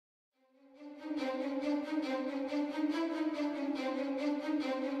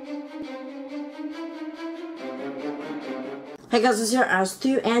Hey guys, it's here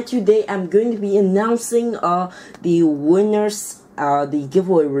as2, and today I'm going to be announcing the winners, the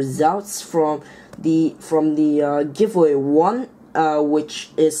giveaway results from the giveaway 1,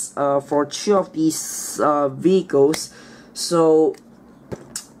 which is for 2 of these vehicles. So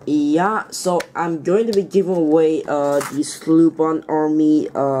yeah, so I'm going to be giving away the Sloop-on Army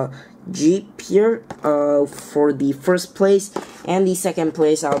Jeep here for the first place, and the second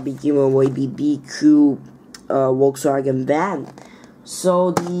place I'll be giving away the BQ Volkswagen van.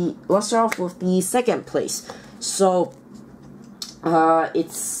 So let's start off with the second place. So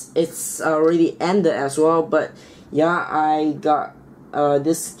it's already ended as well, but yeah, I got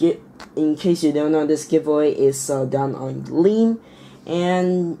this in case you don't know, this giveaway is done on Gleam.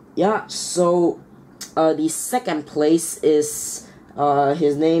 And yeah, so the second place is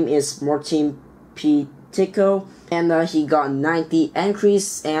his name is Martin Peticco, and he got 90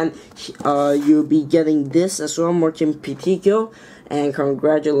 entries, and you'll be getting this as well, Martin Peticco, and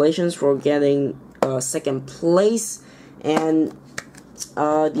congratulations for getting second place. And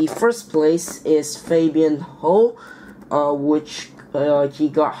the first place is Fabian Ho, which he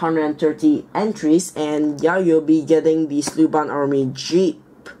got 130 entries, and yeah, you'll be getting the Sloop-on Army Jeep.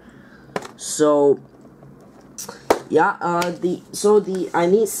 So yeah, I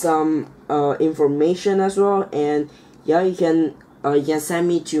need some information as well, and yeah, you can send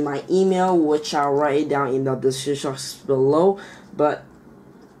me to my email, which I'll write it down in the description below. But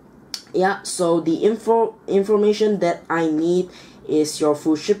yeah, so the information that I need is your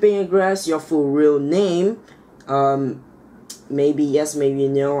full shipping address, your full real name, maybe yes, maybe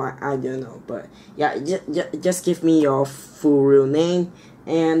no, I don't know, but yeah, just give me your full real name,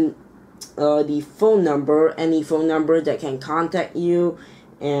 and the phone number, any phone number that can contact you,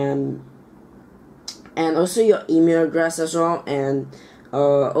 and also your email address as well, and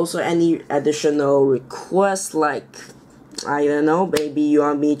also any additional requests, like I don't know, maybe you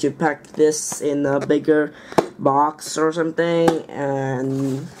want me to pack this in a bigger box or something,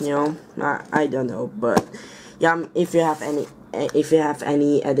 and you know, I don't know, but yeah, if you have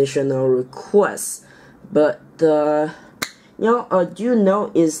any additional requests. But you know, do you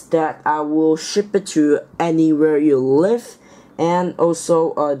know is that I will ship it to anywhere you live, and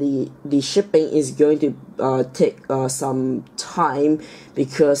also the shipping is going to take some time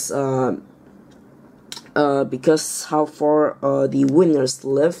because how far the winners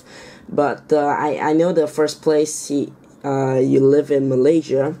live. But I know the first place you live in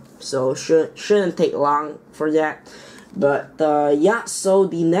Malaysia, so shouldn't take long for that. But yeah, so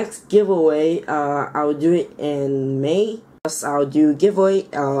the next giveaway I'll do it in May. I'll do giveaway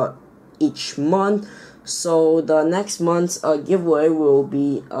each month. So the next month's giveaway will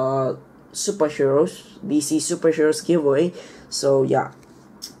be superheroes, DC superheroes giveaway. So yeah,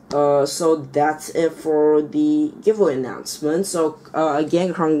 so that's it for the giveaway announcement. So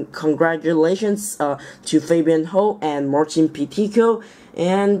again, congratulations to Fabian Ho and Martin Peticco,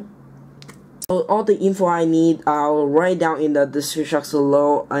 and all the info I need I'll write down in the description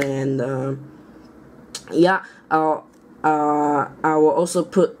below, and yeah, I will also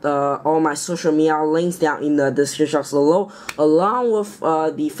put all my social media links down in the description below, along with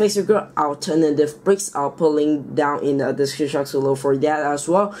the Facebook group Alternative Bricks. I'll put link down in the description below for that as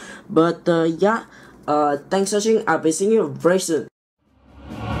well. But yeah, thanks for watching. I'll be seeing you very soon.